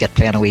 Maybe you'll get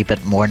playing a wee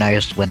bit more now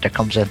as winter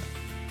comes in.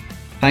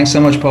 Thanks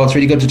so much, Paul. It's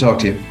really good to talk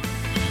to you.